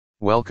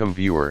Welcome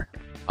viewer,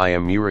 I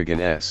am Murugan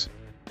S.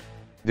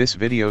 This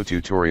video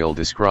tutorial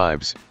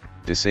describes,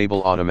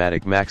 disable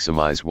automatic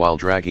maximize while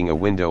dragging a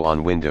window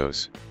on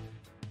Windows.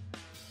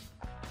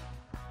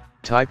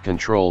 Type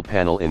Control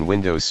Panel in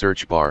Windows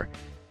search bar,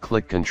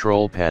 click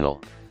Control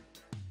Panel.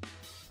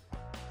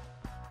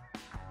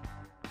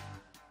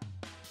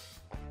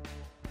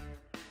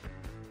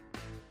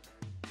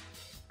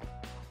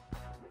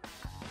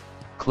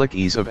 Click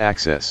Ease of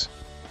Access.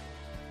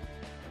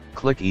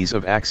 Click Ease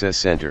of Access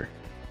Center.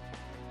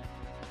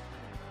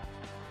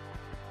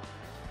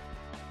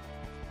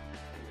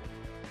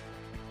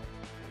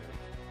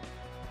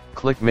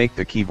 Click Make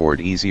the keyboard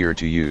easier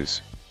to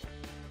use.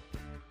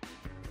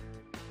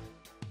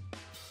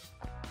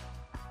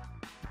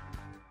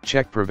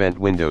 Check Prevent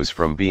windows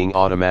from being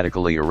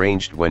automatically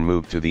arranged when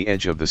moved to the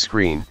edge of the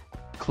screen,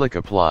 click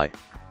Apply,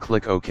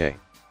 click OK.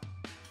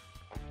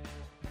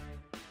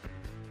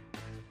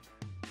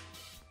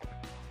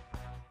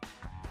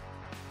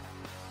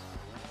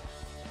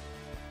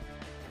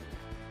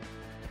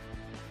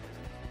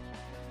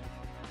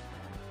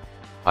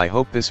 I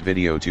hope this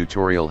video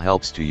tutorial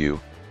helps to you.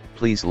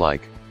 Please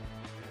like,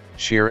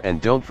 share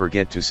and don't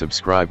forget to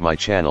subscribe my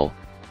channel.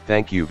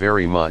 Thank you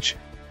very much.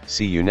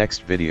 See you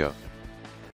next video.